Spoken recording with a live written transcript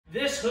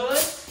This hood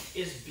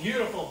is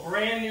beautiful,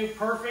 brand new,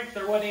 perfect.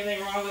 There wasn't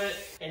anything wrong with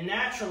it. And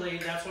naturally,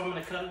 that's why I'm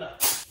gonna cut it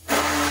up.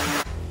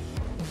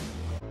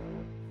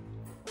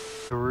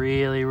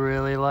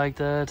 Really like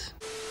that.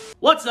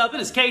 What's up?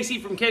 It is Casey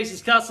from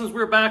Caseyscustoms.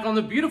 We're back on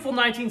the beautiful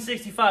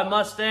 1965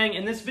 Mustang.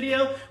 In this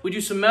video, we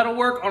do some metal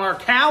work on our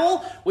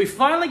cowl. We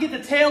finally get the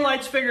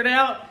taillights figured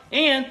out,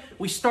 and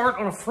we start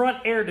on a front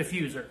air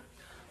diffuser.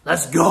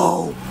 Let's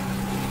go.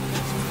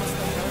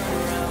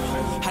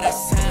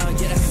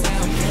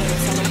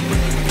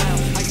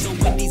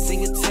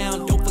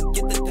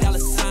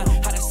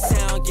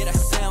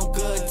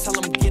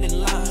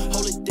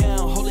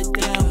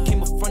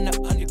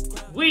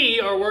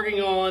 We are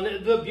working on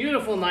the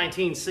beautiful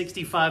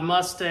 1965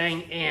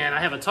 Mustang, and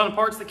I have a ton of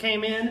parts that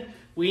came in.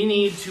 We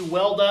need to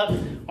weld up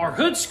our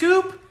hood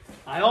scoop.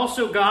 I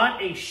also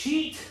got a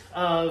sheet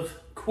of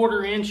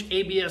 1/4-inch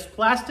ABS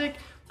plastic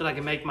that I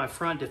can make my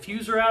front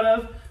diffuser out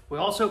of. We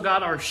also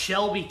got our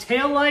Shelby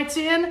taillights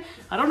in.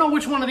 I don't know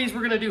which one of these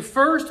we're gonna do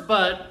first,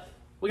 but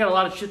we got a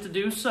lot of shit to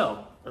do,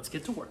 so let's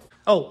get to work.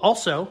 Oh,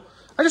 also,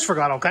 I just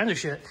forgot all kinds of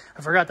shit.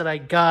 I forgot that I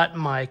got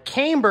my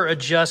camber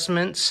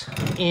adjustments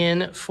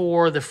in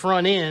for the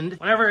front end.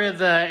 Whenever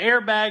the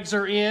airbags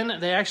are in,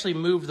 they actually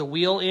move the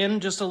wheel in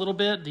just a little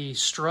bit, the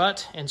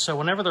strut. And so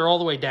whenever they're all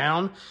the way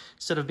down,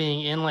 instead of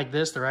being in like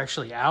this, they're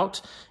actually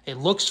out. It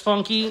looks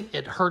funky.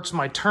 It hurts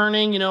my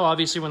turning. You know,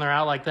 obviously when they're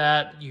out like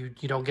that, you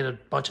don't get a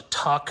bunch of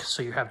tuck,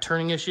 so you have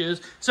turning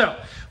issues. So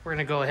we're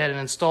gonna go ahead and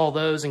install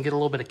those and get a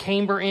little bit of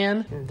camber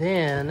in. And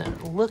then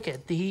look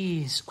at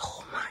these.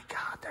 Oh my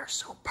God, they're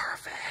so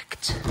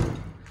perfect.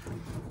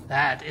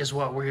 That is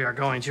what we are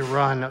going to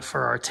run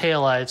for our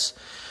taillights.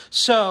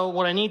 So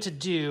what I need to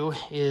do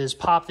is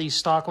pop these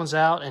stock ones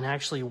out and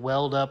actually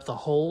weld up the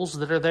holes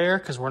that are there,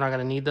 because we're not going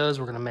to need those.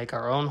 We're going to make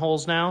our own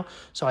holes now.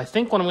 So I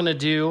think what I'm going to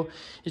do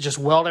is just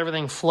weld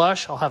everything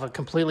flush. I'll have a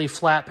completely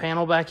flat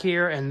panel back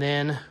here, and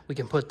then we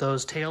can put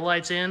those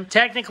taillights in.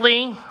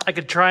 Technically, I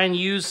could try and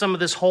use some of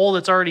this hole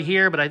that's already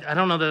here, but I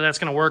don't know that that's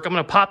going to work. I'm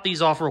going to pop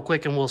these off real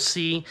quick and we'll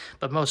see.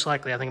 But most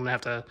likely, I think I'm going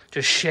to have to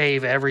just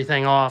shave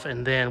everything off,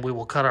 and then we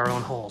will cut our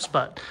own holes.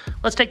 But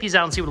let's take these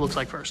out and see what it looks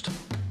like first.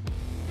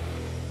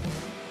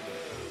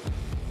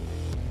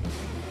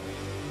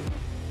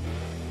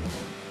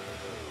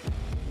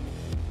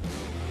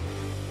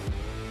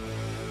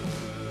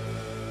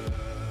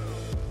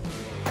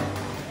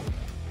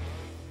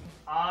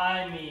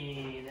 I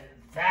mean,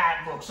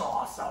 that looks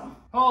awesome.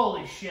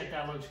 Holy shit,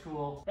 that looks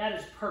cool. That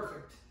is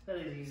perfect. That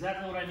is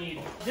exactly what I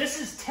need. This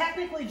is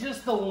technically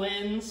just the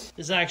lens.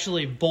 This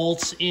actually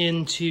bolts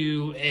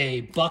into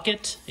a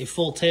bucket, a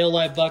full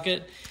taillight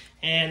bucket.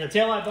 And the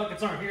taillight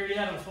buckets aren't here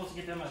yet. I'm supposed to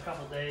get them in a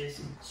couple days.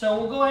 So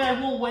we'll go ahead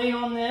and we'll wait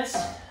on this.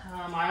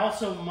 I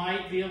also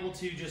might be able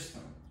to just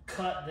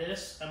cut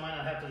this. I might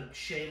not have to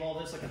shave all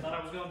this like I thought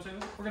I was going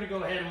to. We're gonna go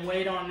ahead and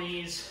wait on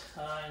these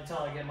until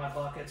I get my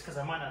buckets, because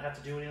I might not have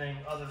to do anything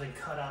other than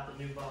cut out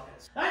the new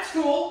buckets. That's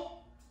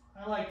cool.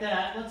 I like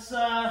that.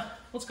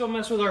 Let's go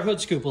mess with our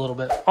hood scoop a little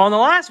bit. On the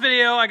last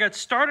video, I got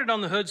started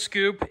on the hood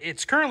scoop.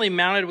 It's currently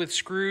mounted with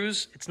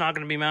screws. It's not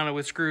gonna be mounted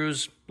with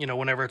screws, you know,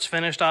 whenever it's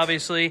finished,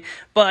 obviously.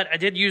 But I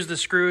did use the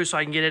screws so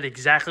I can get it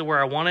exactly where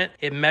I want it.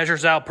 It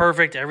measures out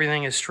perfect.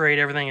 Everything is straight,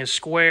 everything is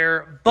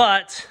square,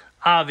 but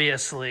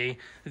obviously,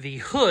 the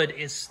hood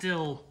is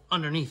still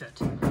underneath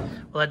it.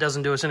 Well, that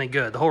doesn't do us any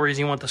good. The whole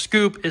reason you want the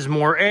scoop is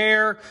more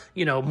air,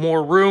 you know,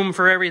 more room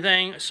for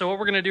everything. So what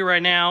we're gonna do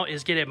right now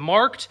is get it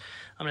marked.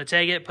 I'm gonna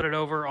take it, put it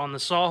over on the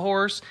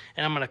sawhorse,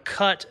 and I'm gonna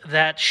cut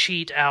that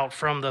sheet out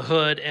from the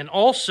hood. And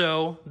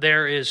also,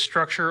 there is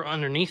structure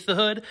underneath the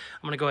hood.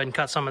 I'm gonna go ahead and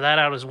cut some of that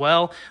out as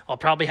well. I'll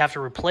probably have to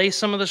replace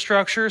some of the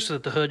structure so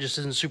that the hood just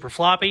isn't super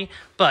floppy,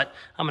 but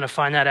I'm gonna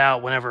find that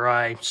out whenever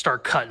I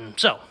start cutting.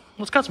 So,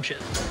 let's cut some shit.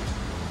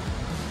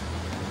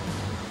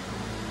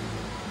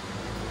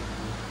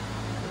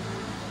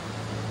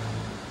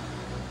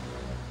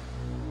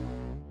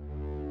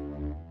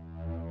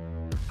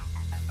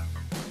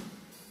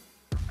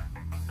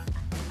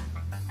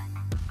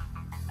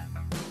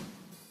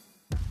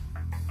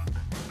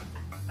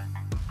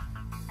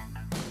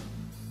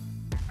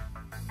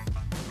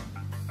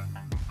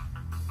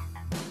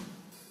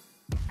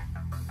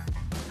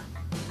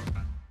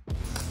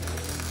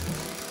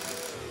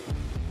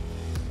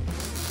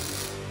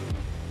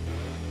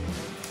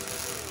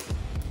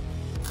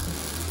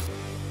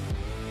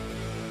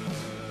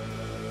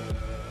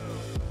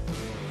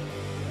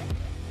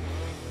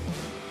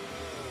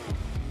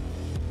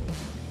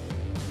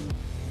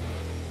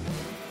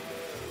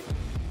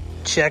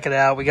 Check it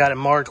out. We got it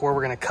marked where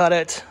we're going to cut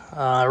it.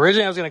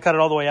 Originally, I was going to cut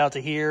it all the way out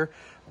to here,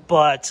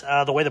 but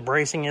the way the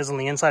bracing is on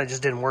the inside, it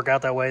just didn't work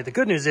out that way. The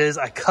good news is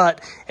I cut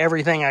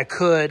everything I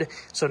could,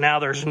 so now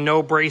there's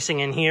no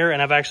bracing in here,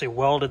 and I've actually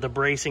welded the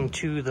bracing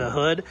to the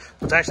hood.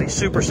 It's actually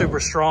super,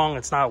 super strong.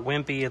 It's not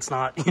wimpy. It's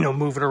not, you know,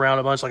 moving around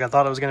a bunch like I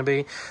thought it was going to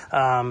be.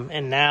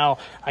 And now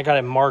I got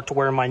it marked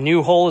where my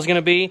new hole is going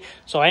to be.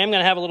 So I am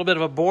going to have a little bit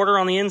of a border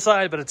on the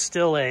inside, but it's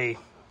still a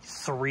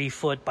 3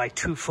 foot by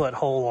 2 foot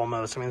hole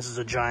almost. I mean, this is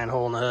a giant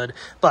hole in the hood,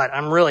 but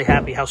I'm really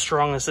happy how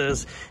strong this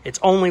is. It's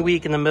only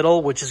weak in the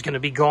middle, which is going to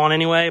be gone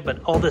anyway,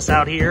 but all this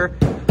out here,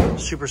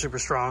 super, super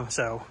strong.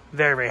 So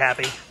very, very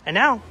happy. And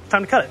now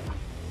time to cut it.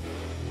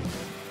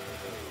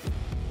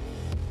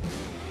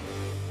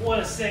 I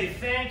want to say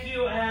thank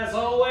you, as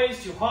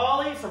always, to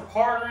Holly for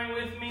partnering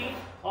with me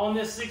on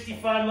this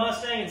 65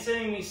 Mustang and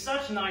sending me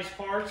such nice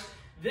parts.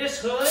 This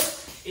hood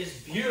is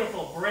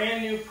beautiful,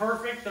 brand new,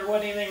 perfect. There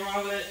wasn't anything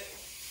wrong with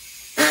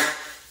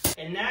it.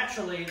 And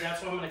naturally,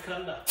 that's why I'm going to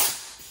cut it up.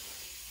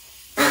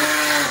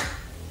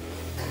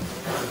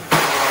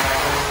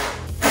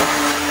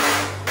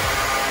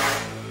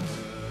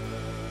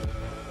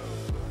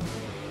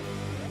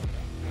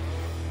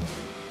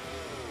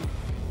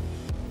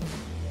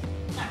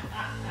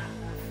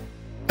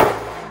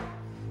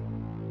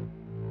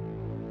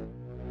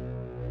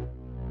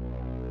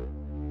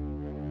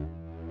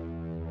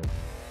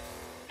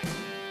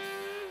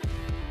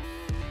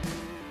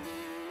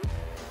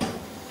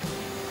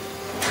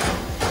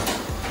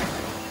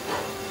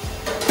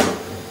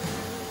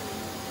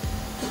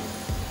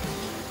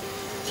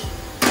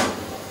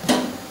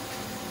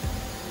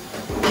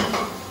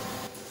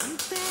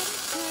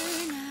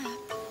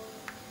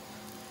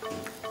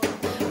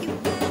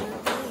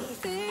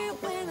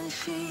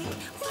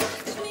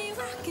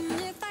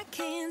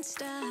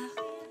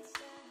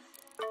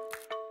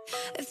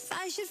 If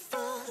I should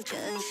fall,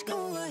 just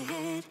go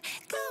ahead.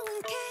 Go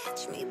and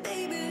catch me,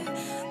 baby.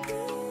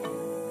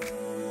 Ooh,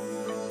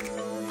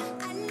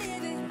 I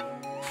live it.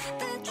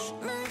 That's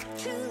my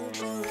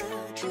choo-choo-la.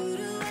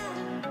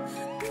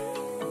 Ooh,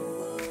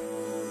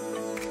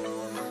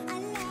 I love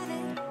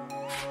it.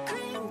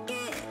 Crank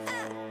it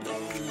up,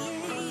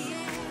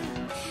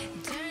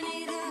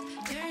 yeah.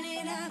 Turn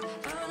it up.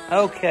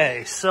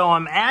 Okay, so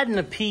I'm adding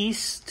a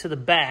piece to the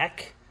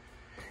back.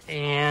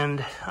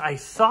 And I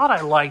thought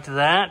I liked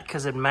that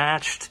because it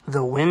matched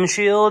the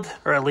windshield,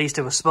 or at least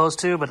it was supposed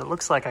to, but it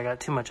looks like I got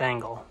too much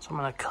angle. So I'm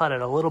going to cut it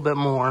a little bit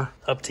more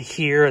up to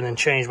here and then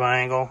change my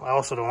angle. I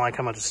also don't like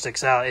how much it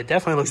sticks out. It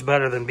definitely looks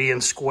better than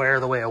being square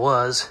the way it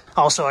was.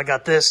 Also, I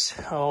got this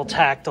all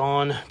tacked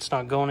on. It's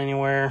not going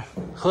anywhere.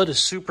 Hood is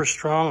super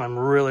strong. I'm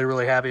really,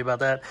 really happy about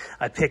that.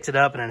 I picked it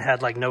up and it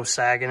had like no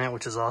sag in it,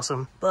 which is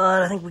awesome.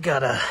 But I think we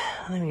gotta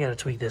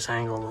tweak this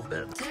angle a little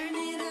bit.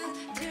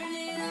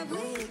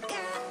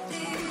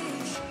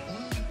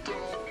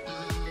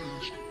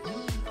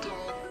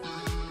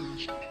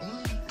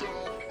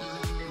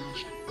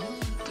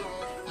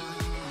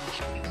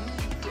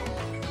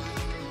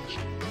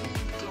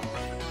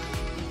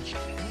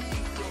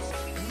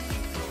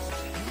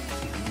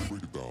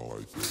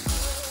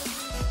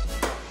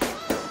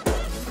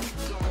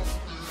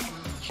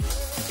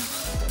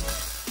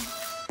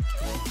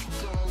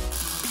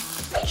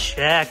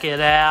 Check it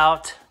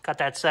out. Got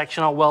that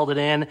section all welded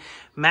in.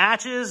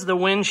 Matches the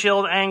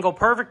windshield angle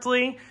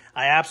perfectly.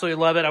 I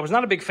absolutely love it. I was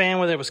not a big fan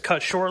when it was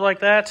cut short like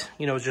that.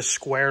 You know, just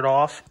squared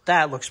off.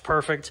 That looks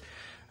perfect.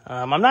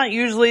 I'm not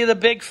usually the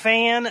big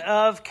fan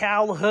of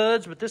cowl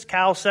hoods, but this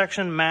cowl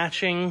section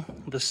matching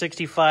the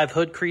 65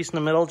 hood crease in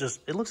the middle,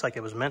 it looks like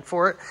it was meant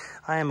for it.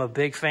 I am a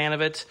big fan of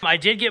it. I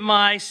did get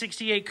my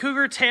 68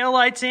 Cougar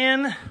taillights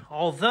in,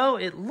 although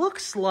it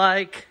looks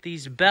like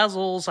these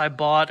bezels I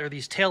bought are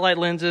these taillight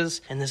lenses,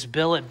 and this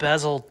billet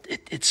bezel,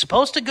 it's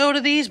supposed to go to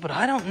these, but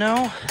I don't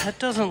know. That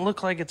doesn't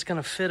look like it's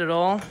gonna fit at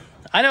all.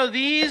 I know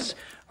these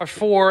are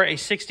for a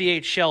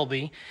 68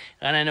 Shelby,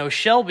 and I know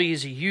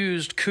Shelby's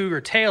used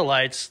Cougar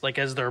taillights like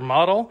as their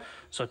model,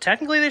 so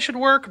technically they should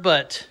work,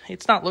 but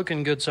it's not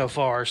looking good so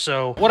far.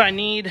 So what I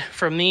need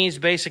from these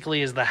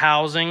basically is the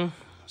housing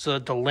so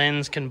that the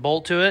lens can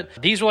bolt to it.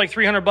 These were like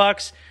 300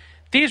 bucks.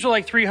 These were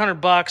like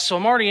 300 bucks, so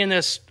I'm already in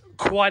this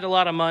quite a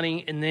lot of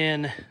money, and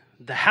then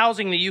the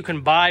housing that you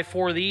can buy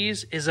for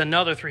these is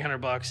another 300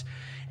 bucks.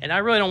 And I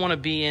really don't want to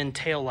be in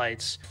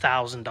taillights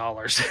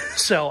 $1,000.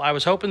 So I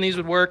was hoping these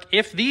would work.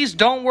 If these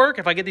don't work,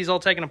 if I get these all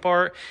taken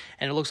apart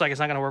and it looks like it's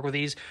not going to work with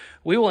these,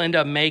 we will end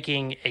up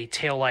making a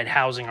taillight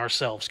housing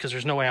ourselves because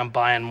there's no way I'm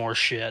buying more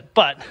shit.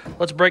 But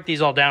let's break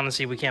these all down and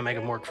see if we can't make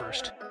them work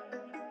first.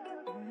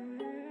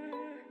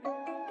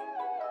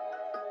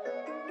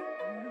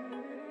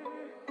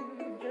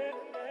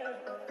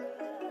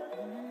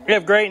 We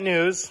have great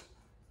news.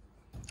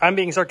 I'm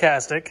being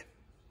sarcastic.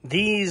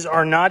 These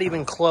are not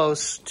even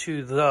close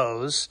to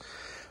those.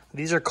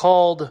 These are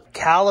called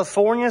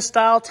California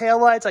style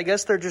taillights. I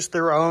guess they're just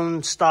their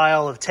own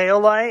style of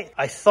taillight.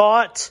 I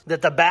thought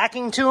that the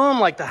backing to them,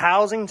 like the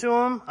housing to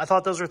them, I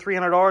thought those were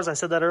 $300. I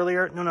said that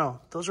earlier.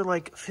 No, those are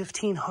like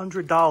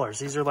 $1,500.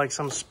 These are like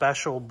some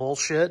special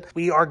bullshit.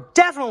 We are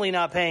definitely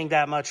not paying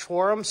that much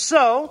for them.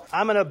 So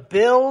I'm gonna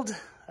build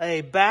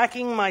a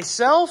backing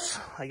myself.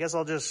 I guess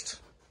I'll just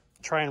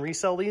try and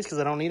resell these because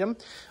I don't need them.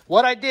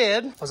 What I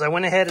did was I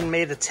went ahead and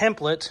made a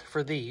template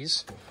for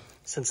these,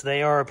 since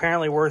they are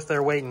apparently worth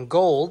their weight in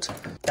gold.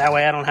 That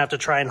way I don't have to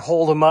try and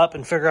hold them up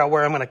and figure out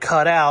where I'm going to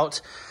cut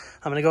out.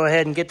 I'm going to go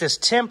ahead and get this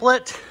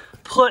template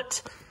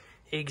put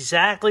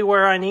exactly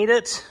where I need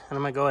it, and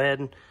I'm going to go ahead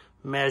and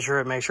measure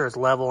it, make sure it's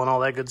level and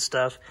all that good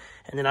stuff.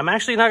 And then I'm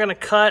actually not going to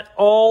cut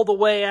all the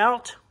way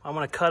out. I'm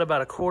going to cut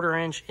about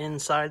 1/4 inch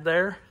inside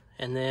there.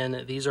 And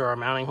then these are our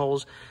mounting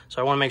holes.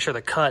 So I want to make sure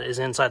the cut is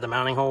inside the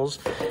mounting holes.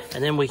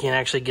 And then we can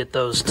actually get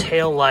those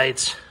tail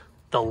lights,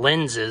 the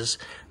lenses,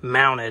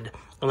 mounted.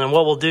 And then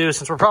what we'll do,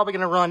 since we're probably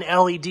going to run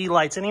LED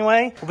lights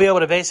anyway, we'll be able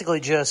to basically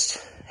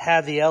just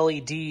have the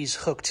LEDs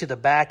hooked to the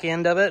back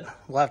end of it.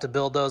 We'll have to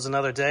build those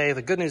another day.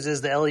 The good news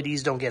is the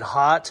LEDs don't get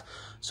hot.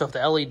 So if the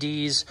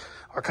LEDs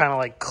are kind of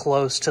like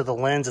close to the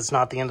lens, it's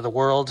not the end of the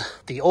world.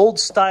 The old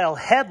style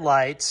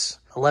headlights,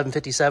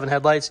 1157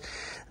 headlights,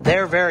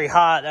 they're very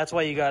hot. That's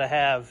why you got to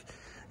have,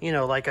 you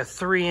know, like a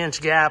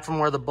 3-inch gap from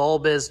where the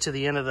bulb is to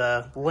the end of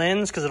the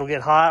lens, because it'll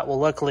get hot. Well,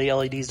 luckily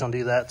LEDs don't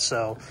do that.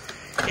 So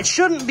it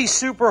shouldn't be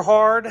super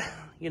hard,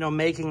 you know,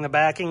 making the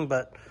backing,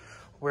 but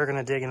we're going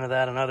to dig into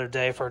that another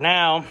day. For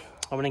now, I'm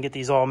going to get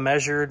these all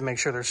measured, make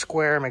sure they're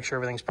square, make sure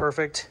everything's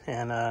perfect,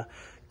 and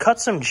cut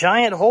some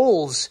giant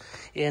holes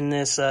in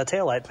this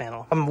taillight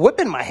panel. I'm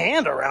whipping my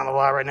hand around a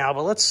lot right now,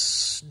 but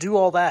let's do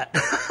all that.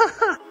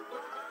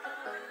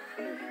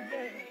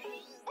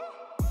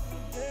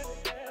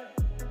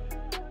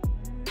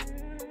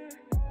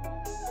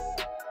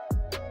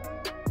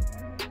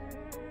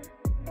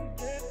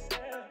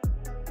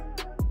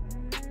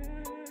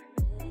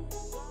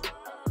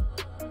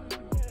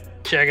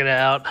 Check it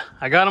out.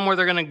 I got them where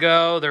they're gonna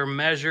go. They're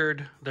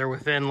measured. They're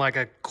within like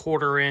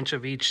 1/4 inch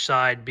of each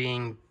side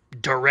being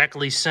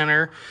directly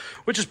center,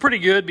 which is pretty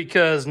good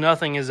because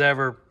nothing is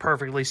ever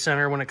perfectly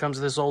center when it comes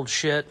to this old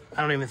shit.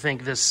 I don't even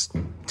think this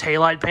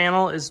taillight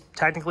panel is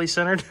technically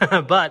centered,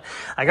 but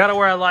I got it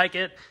where I like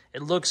it.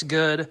 It looks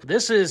good.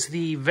 This is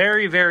the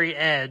very, very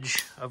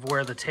edge of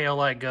where the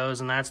taillight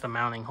goes, and that's the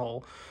mounting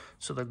hole.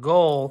 So the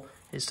goal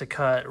is to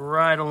cut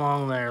right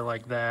along there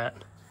like that,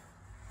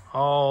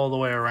 all the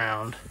way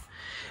around.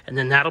 And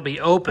then that'll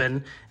be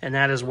open, and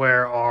that is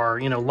where our,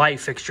 you know, light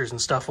fixtures and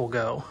stuff will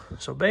go.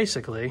 So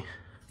basically,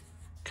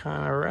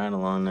 kind of right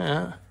along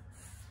that,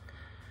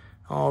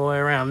 all the way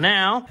around.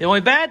 Now, the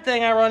only bad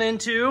thing I run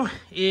into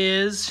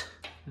is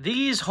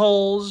these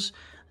holes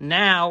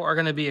now are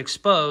going to be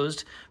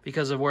exposed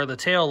because of where the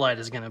tail light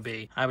is going to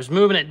be. I was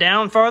moving it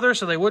down farther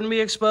so they wouldn't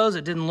be exposed.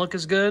 It didn't look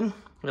as good.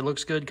 It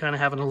looks good kind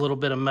of having a little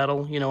bit of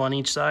metal, you know, on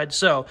each side.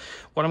 So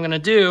what I'm going to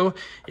do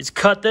is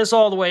cut this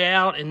all the way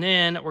out, and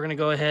then we're going to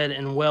go ahead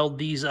and weld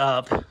these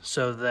up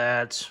so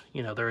that,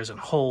 you know, there isn't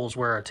holes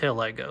where our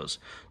taillight goes.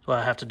 So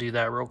I have to do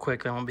that real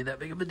quick. That won't be that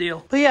big of a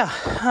deal. But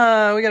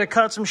yeah, we got to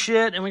cut some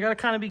shit, and we got to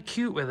kind of be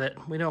cute with it.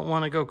 We don't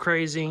want to go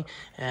crazy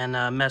and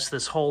mess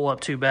this hole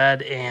up too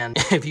bad. And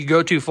if you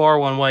go too far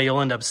one way, you'll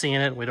end up seeing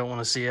it. We don't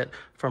want to see it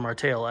from our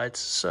taillights.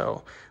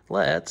 So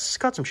let's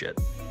cut some shit.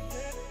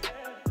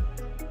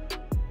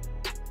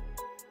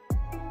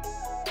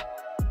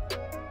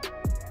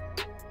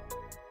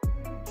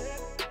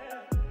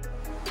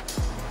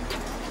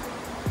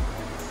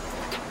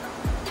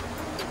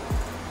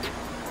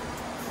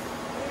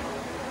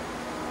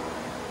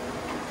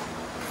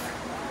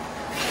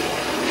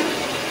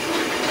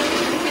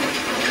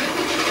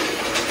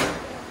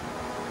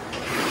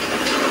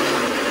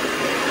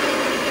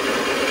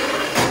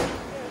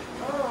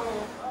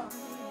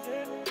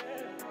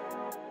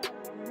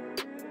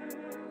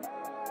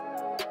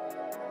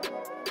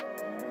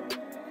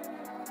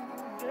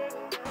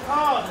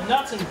 Oh, the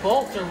nuts and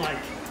bolts are like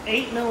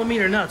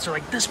 8mm nuts. They're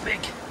like this big.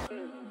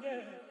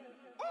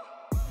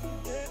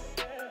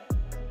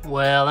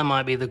 Well, that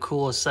might be the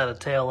coolest set of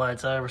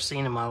taillights I've ever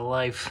seen in my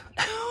life.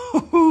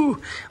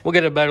 We'll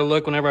get a better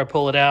look whenever I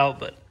pull it out,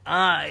 but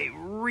I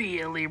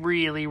really,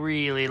 really,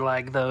 really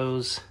like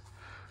those.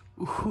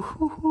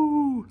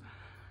 Ooh,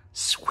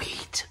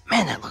 sweet.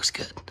 Man, that looks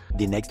good.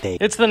 The next day.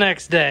 It's the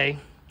next day.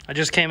 I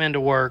just came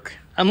into work.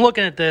 I'm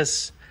looking at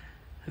this.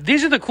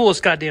 These are the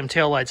coolest goddamn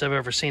taillights I've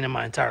ever seen in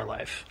my entire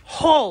life.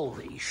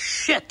 Holy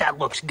shit, that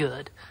looks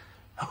good.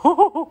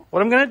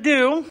 What I'm going to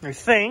do, I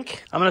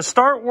think, I'm going to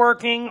start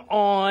working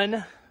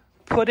on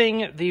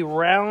putting the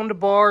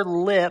round bar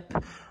lip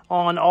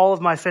on all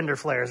of my fender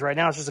flares. Right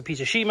now, it's just a piece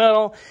of sheet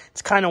metal.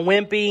 It's kind of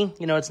wimpy.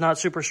 You know, it's not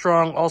super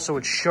strong. Also,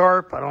 it's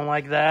sharp. I don't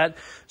like that.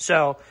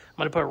 So I'm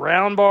going to put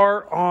round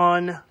bar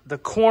on the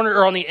corner,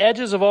 or on the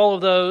edges of all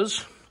of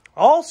those.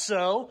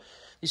 Also,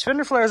 these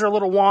fender flares are a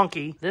little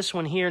wonky. This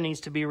one here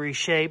needs to be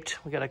reshaped.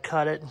 We got to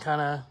cut it and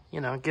kind of,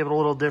 you know, give it a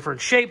little different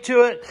shape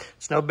to it.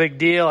 It's no big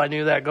deal. I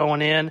knew that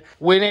going in.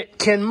 When it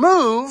can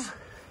move,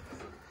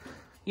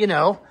 you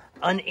know,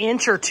 an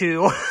inch or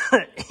two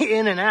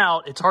in and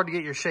out, it's hard to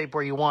get your shape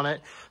where you want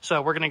it.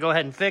 So we're going to go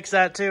ahead and fix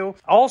that too.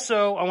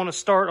 Also, I want to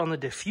start on the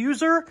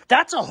diffuser.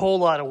 That's a whole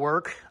lot of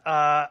work.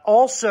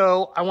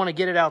 Also, I want to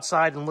get it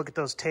outside and look at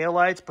those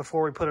taillights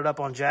before we put it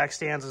up on jack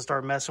stands and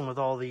start messing with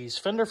all these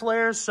fender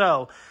flares.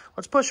 So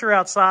let's push her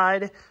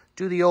outside,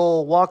 do the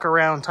old walk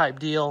around type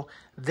deal.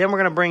 Then we're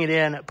going to bring it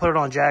in, put it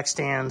on jack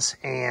stands,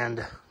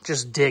 and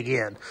just dig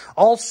in.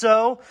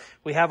 Also,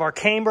 we have our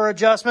camber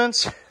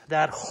adjustments.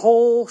 That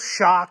whole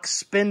shock,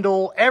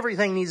 spindle,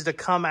 everything needs to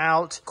come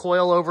out,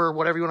 coil over,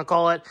 whatever you want to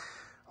call it.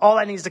 all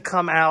that needs to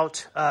come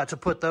out to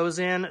put those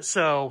in.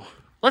 So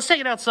let's take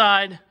it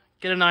outside,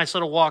 get a nice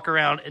little walk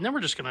around, and then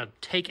we're just gonna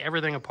take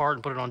everything apart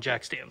and put it on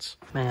jack stands.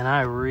 Man,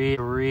 I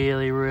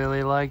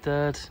really like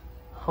that.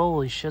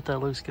 Holy shit, that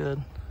looks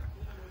good.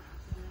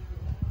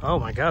 Oh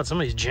my God,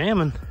 somebody's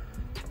jamming.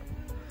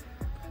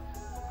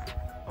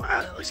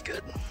 Wow, that looks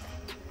good.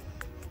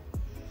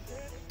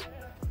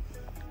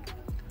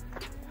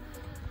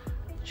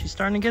 She's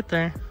starting to get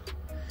there.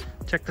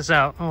 Check this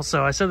out.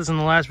 Also, I said this in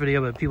the last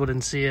video, but people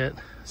didn't see it.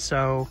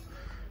 So,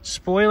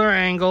 spoiler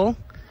angle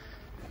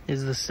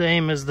is the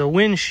same as the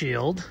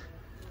windshield.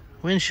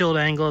 Windshield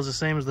angle is the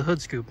same as the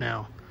hood scoop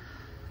now.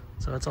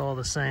 So it's all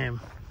the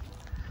same.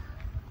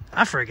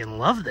 I freaking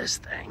love this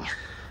thing.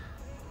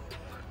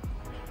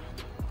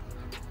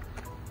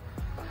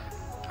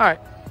 All right,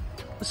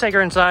 let's take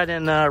her inside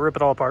and rip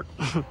it all apart.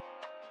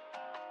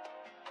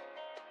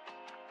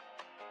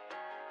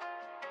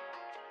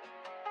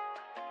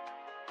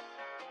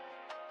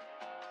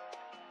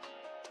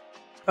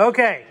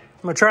 Okay,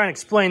 I'm gonna try and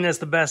explain this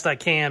the best I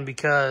can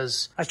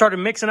because I started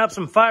mixing up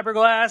some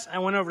fiberglass. I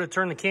went over to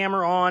turn the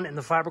camera on and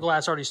the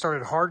fiberglass already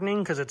started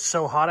hardening because it's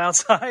so hot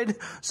outside.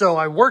 So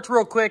I worked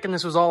real quick and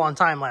this was all on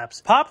time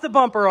lapse. Pop the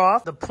bumper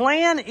off. The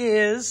plan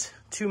is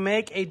to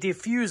make a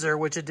diffuser,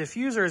 which a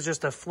diffuser is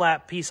just a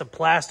flat piece of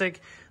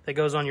plastic that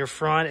goes on your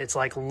front. It's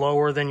like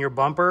lower than your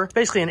bumper. It's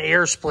basically an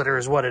air splitter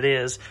is what it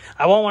is.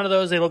 I want one of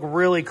those. They look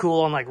really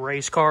cool on like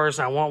race cars.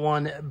 And I want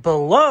one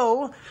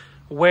below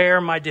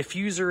where my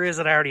diffuser is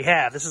that I already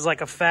have. This is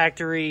like a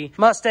factory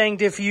Mustang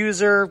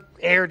diffuser,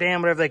 air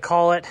dam, whatever they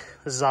call it.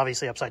 This is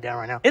obviously upside down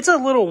right now. It's a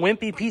little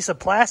wimpy piece of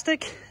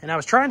plastic, and I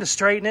was trying to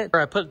straighten it.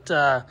 I put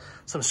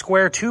some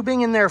square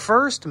tubing in there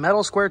first,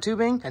 metal square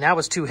tubing, and that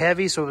was too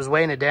heavy, so it was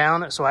weighing it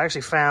down. So I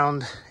actually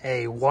found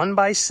a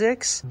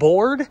 1x6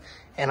 board,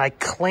 and I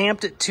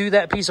clamped it to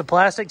that piece of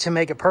plastic to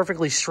make it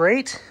perfectly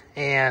straight.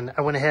 And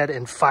I went ahead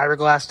and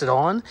fiberglassed it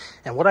on.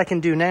 And what I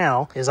can do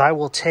now is I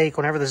will take,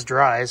 whenever this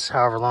dries,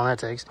 however long that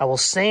takes, I will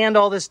sand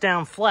all this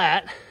down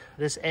flat.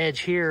 This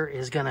edge here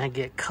is gonna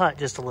get cut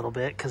just a little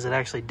bit because it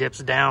actually dips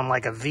down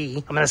like a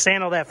V. I'm gonna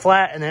sand all that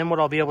flat, and then what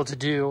I'll be able to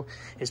do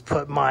is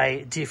put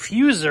my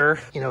diffuser,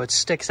 you know, it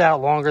sticks out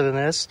longer than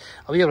this.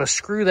 I'll be able to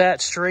screw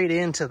that straight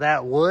into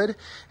that wood,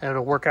 and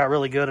it'll work out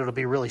really good. It'll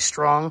be really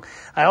strong.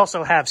 I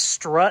also have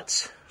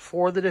struts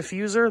for the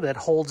diffuser that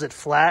holds it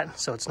flat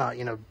so it's not,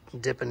 you know,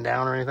 dipping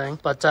down or anything.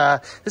 But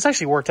this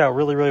actually worked out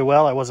really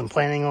well. I wasn't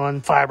planning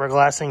on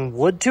fiberglassing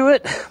wood to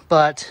it,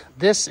 but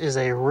this is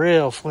a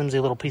real flimsy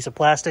little piece of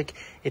plastic.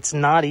 It's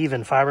not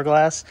even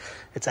fiberglass.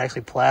 It's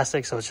actually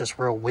plastic, so it's just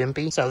real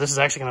wimpy. So this is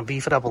actually going to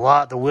beef it up a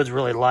lot. The wood's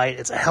really light.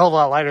 It's a hell of a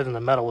lot lighter than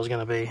the metal was going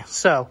to be.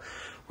 So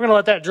we're gonna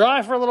let that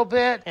dry for a little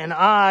bit, and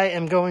I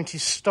am going to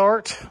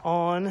start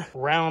on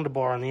round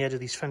bar on the edge of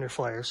these fender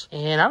flares.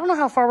 And I don't know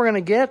how far we're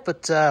gonna get,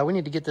 but we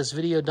need to get this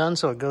video done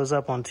so it goes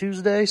up on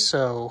Tuesday.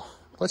 So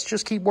let's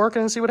just keep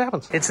working and see what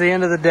happens. It's the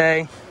end of the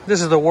day.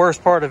 This is the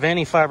worst part of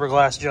any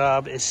fiberglass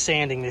job, is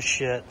sanding this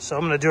shit. So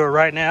I'm gonna do it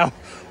right now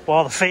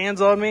while the fan's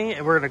on me,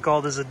 and we're gonna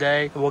call this a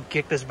day. We'll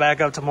kick this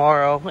back up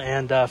tomorrow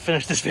and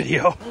finish this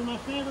video. This is my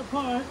favorite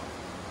part.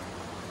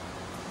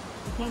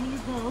 Becoming a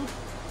ghost.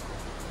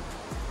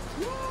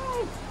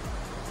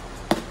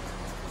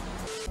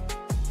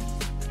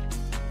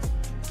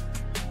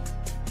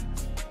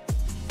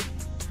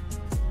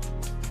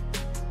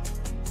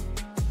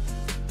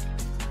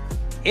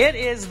 It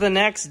is the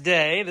next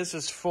day. This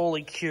is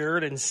fully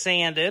cured and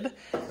sanded.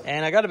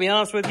 And I got to be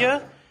honest with you,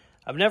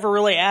 I've never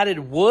really added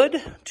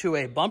wood to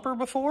a bumper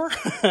before,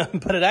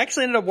 but it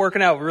actually ended up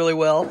working out really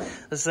well.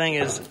 This thing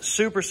is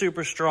super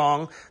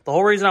strong. The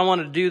whole reason I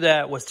wanted to do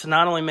that was to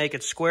not only make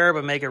it square,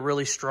 but make it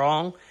really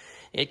strong.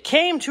 It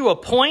came to a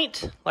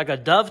point, like a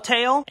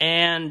dovetail,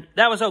 and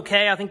that was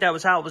okay. I think that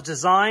was how it was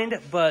designed.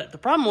 But the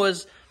problem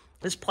was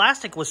this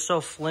plastic was so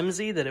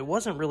flimsy that it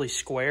wasn't really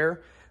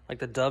square. Like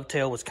the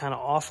dovetail was kind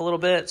of off a little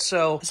bit.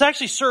 So this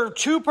actually served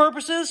two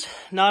purposes.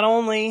 Not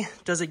only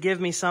does it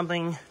give me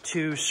something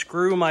to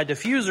screw my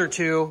diffuser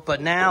to,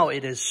 but now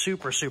it is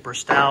super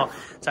stout.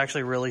 It's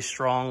actually really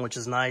strong, which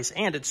is nice,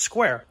 and it's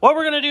square. What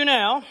we're gonna do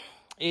now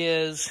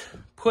is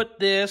put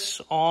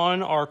this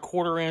on our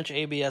 1/4"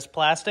 ABS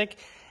plastic,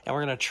 and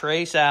we're gonna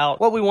trace out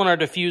what we want our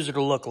diffuser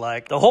to look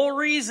like. The whole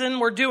reason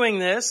we're doing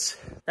this,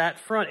 that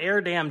front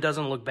air dam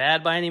doesn't look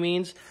bad by any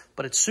means,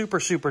 but it's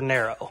super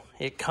narrow.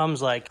 It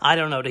comes like, I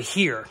don't know, to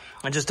here.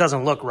 It just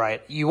doesn't look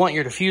right. You want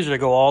your diffuser to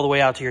go all the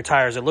way out to your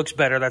tires. It looks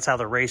better. That's how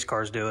the race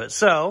cars do it.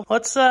 So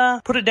let's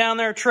put it down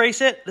there, trace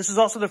it. This is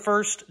also the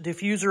first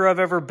diffuser I've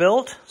ever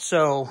built.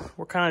 So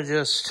we're kind of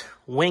just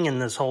winging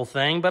this whole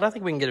thing, but I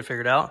think we can get it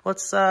figured out.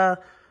 Let's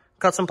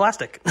cut some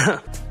plastic.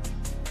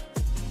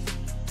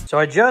 So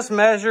I just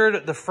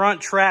measured the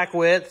front track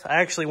width.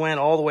 I actually went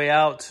all the way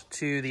out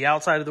to the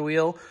outside of the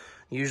wheel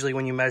Usually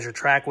when you measure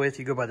track width,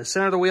 you go by the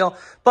center of the wheel.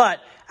 But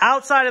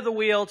outside of the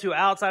wheel to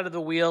outside of the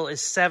wheel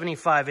is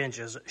 75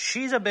 inches.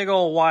 She's a big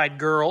old wide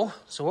girl.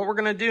 So what we're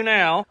going to do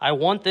now, I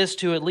want this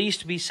to at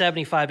least be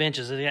 75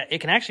 inches.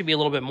 It can actually be a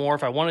little bit more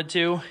if I wanted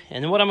to.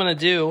 And then what I'm going to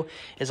do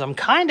is I'm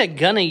kind of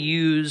going to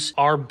use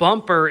our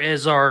bumper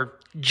as our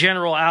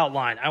general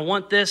outline. I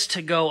want this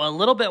to go a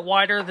little bit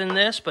wider than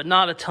this, but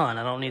not a ton.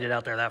 I don't need it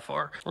out there that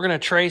far. We're going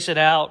to trace it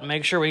out,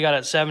 make sure we got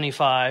it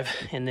 75,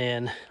 and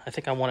then I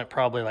think I want it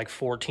probably like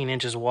 14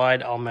 inches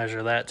wide. I'll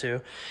measure that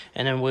too.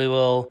 And then we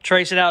will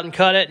trace it out and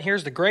cut it.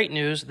 Here's the great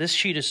news. This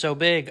sheet is so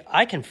big,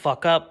 I can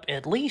fuck up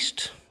at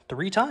least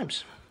 3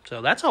 times.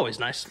 So that's always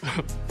nice.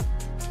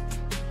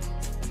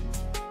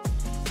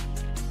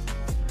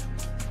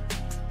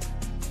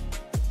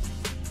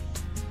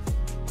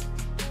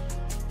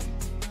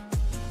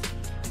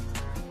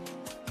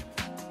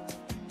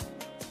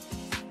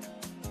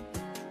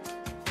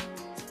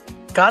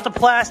 Got the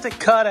plastic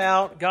cut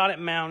out, got it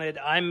mounted.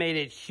 I made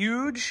it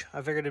huge.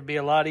 I figured it'd be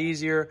a lot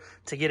easier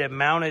to get it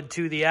mounted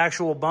to the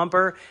actual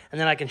bumper,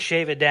 and then I can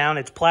shave it down.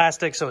 It's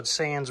plastic, so it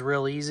sands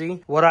real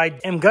easy. What I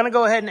am gonna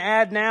go ahead and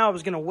add now, I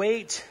was gonna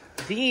wait.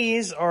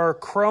 These are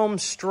chrome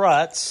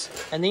struts,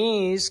 and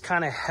these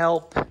kind of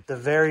help the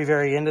very,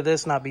 very end of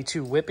this not be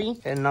too whippy.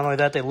 And not only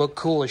that, they look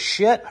cool as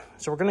shit.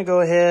 So we're gonna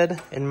go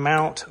ahead and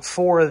mount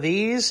 4 of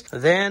these.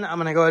 Then I'm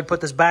gonna go ahead and put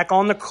this back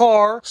on the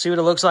car, see what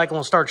it looks like, and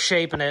we'll start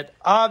shaping it.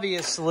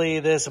 Obviously,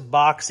 this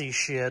boxy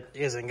shit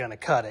isn't gonna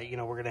cut it. You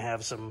know, we're gonna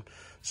have some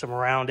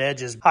round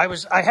edges.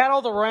 I had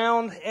all the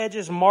round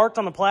edges marked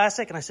on the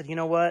plastic, and I said, you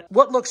know what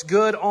looks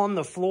good on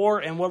the floor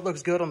and what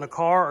looks good on the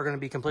car are going to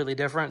be completely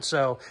different.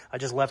 So I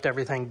just left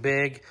everything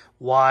big,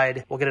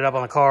 wide. We'll get it up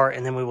on the car,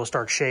 and then we will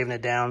start shaving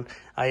it down.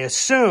 I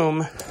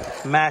assume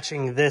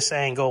matching this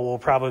angle will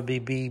probably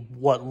be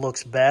what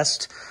looks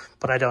best,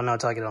 but I don't know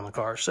until I get it on the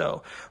car.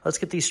 So let's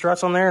get these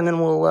struts on there, and then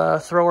we'll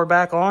throw her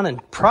back on and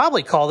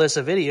probably call this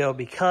a video,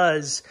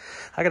 because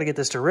I got to get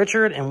this to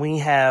Richard, and we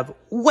have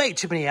way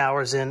too many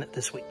hours in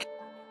this week.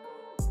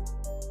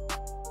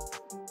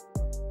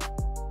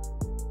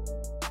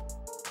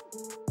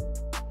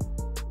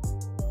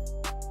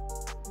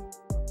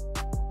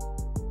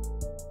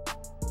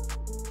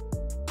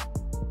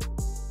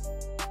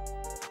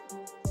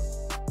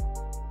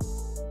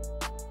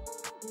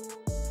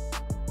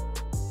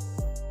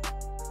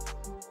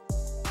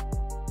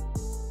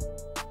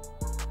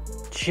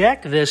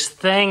 Check this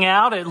thing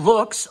out. It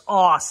looks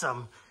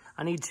awesome.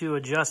 I need to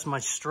adjust my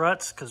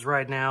struts because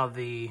right now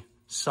the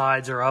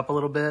sides are up a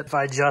little bit. If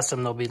I adjust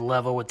them, they'll be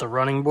level with the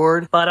running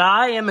board. But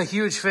I am a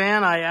huge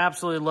fan. I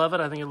absolutely love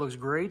it. I think it looks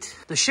great.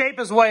 The shape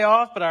is way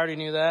off, but I already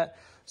knew that.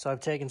 So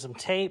I've taken some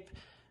tape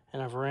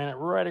and I've ran it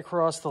right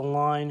across the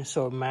line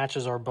so it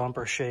matches our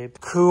bumper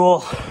shape. Cool.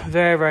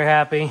 Very, very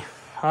happy.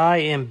 I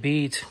am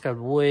beat. Got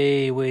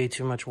way, way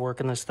too much work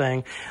in this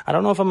thing. I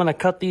don't know if I'm going to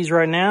cut these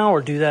right now or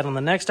do that on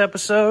the next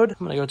episode.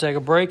 I'm going to go take a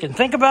break and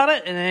think about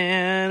it,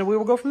 and we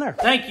will go from there.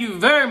 Thank you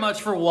very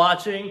much for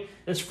watching.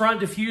 This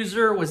front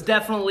diffuser was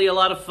definitely a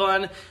lot of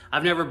fun.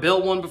 I've never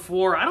built one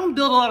before. I don't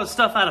build a lot of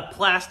stuff out of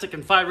plastic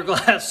and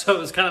fiberglass, so it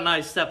was kind of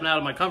nice stepping out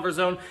of my comfort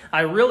zone. I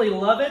really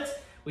love it.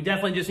 We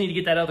definitely just need to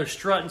get that other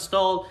strut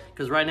installed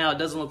because right now it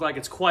doesn't look like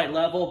it's quite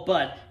level,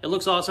 but it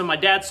looks awesome. My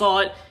dad saw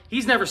it.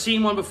 He's never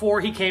seen one before.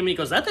 He came and he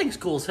goes, that thing's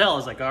cool as hell. I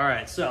was like, all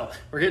right, so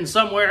we're getting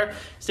somewhere.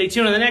 Stay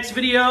tuned in the next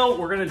video.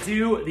 We're gonna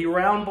do the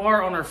round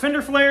bar on our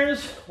fender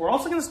flares. We're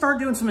also gonna start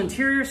doing some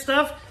interior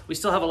stuff. We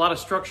still have a lot of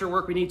structure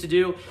work we need to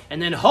do.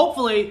 And then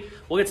hopefully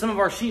we'll get some of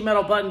our sheet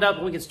metal buttoned up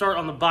and we can start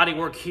on the body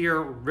work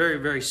here very,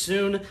 very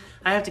soon.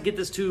 I have to get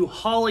this to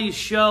Holly's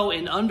show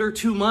in under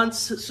 2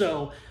 months,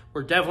 so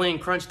we're definitely in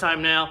crunch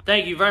time now.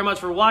 Thank you very much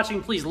for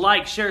watching. Please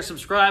like, share,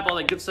 subscribe, all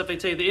that good stuff I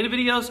tell you at the end of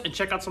videos, and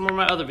check out some of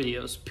my other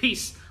videos.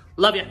 Peace.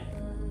 Love ya.